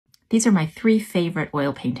These are my 3 favorite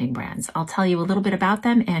oil painting brands. I'll tell you a little bit about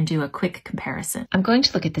them and do a quick comparison. I'm going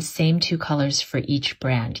to look at the same 2 colors for each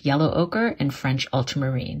brand, Yellow Ochre and French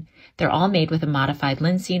Ultramarine. They're all made with a modified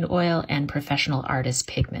linseed oil and professional artist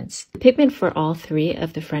pigments. The pigment for all 3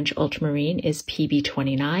 of the French Ultramarine is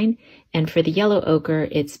PB29, and for the Yellow Ochre,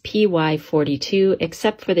 it's PY42,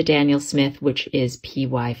 except for the Daniel Smith, which is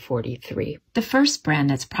PY43. The first brand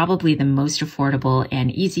that's probably the most affordable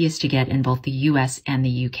and easiest to get in both the US and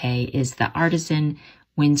the UK is the Artisan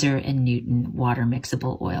Winsor & Newton Water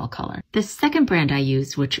Mixable Oil Color. The second brand I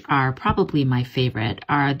use, which are probably my favorite,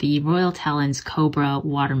 are the Royal Talens Cobra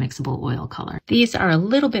Water Mixable Oil Color. These are a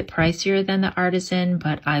little bit pricier than the Artisan,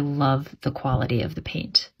 but I love the quality of the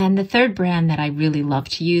paint. And the third brand that I really love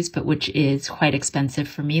to use, but which is quite expensive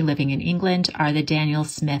for me living in England, are the Daniel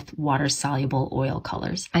Smith Water Soluble Oil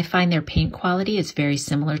Colors. I find their paint quality is very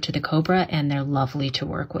similar to the Cobra, and they're lovely to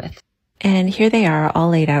work with. And here they are all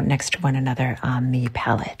laid out next to one another on the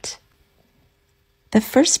palette. The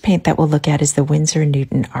first paint that we'll look at is the Winsor &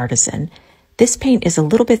 Newton Artisan. This paint is a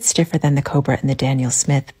little bit stiffer than the Cobra and the Daniel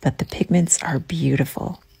Smith, but the pigments are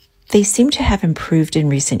beautiful. They seem to have improved in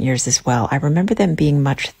recent years as well. I remember them being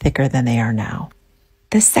much thicker than they are now.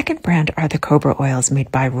 The second brand are the Cobra oils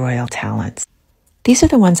made by Royal Talens. These are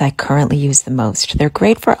the ones I currently use the most. They're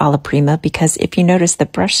great for alla prima because if you notice, the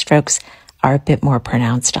brush strokes are a bit more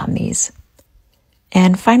pronounced on these.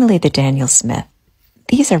 And finally, the Daniel Smith.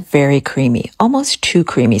 These are very creamy, almost too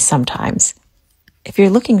creamy sometimes. If you're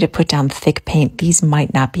looking to put down thick paint, these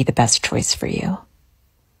might not be the best choice for you.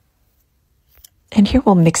 And here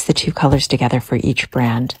we'll mix the 2 colors together for each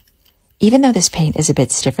brand. Even though this paint is a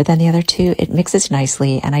bit stiffer than the other 2, it mixes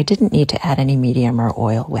nicely, and I didn't need to add any medium or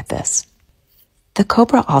oil with this. The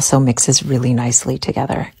Cobra also mixes really nicely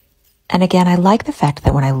together. And again, I like the fact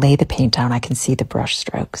that when I lay the paint down, I can see the brush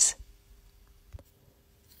strokes.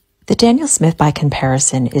 The Daniel Smith, by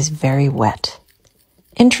comparison, is very wet.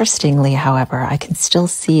 Interestingly, however, I can still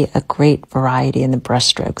see a great variety in the brush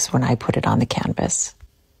strokes when I put it on the canvas.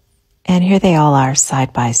 And here they all are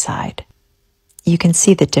side by side. You can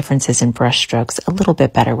see the differences in brush strokes a little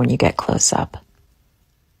bit better when you get close up.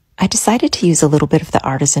 I decided to use a little bit of the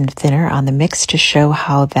Artisan thinner on the mix to show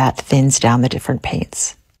how that thins down the different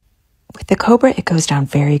paints. With the Cobra, it goes down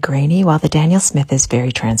very grainy, while the Daniel Smith is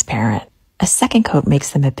very transparent. A second coat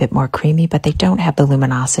makes them a bit more creamy, but they don't have the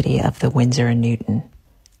luminosity of the Winsor & Newton.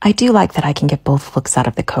 I do like that I can get both looks out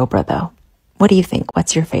of the Cobra, though. What do you think?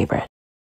 What's your favorite?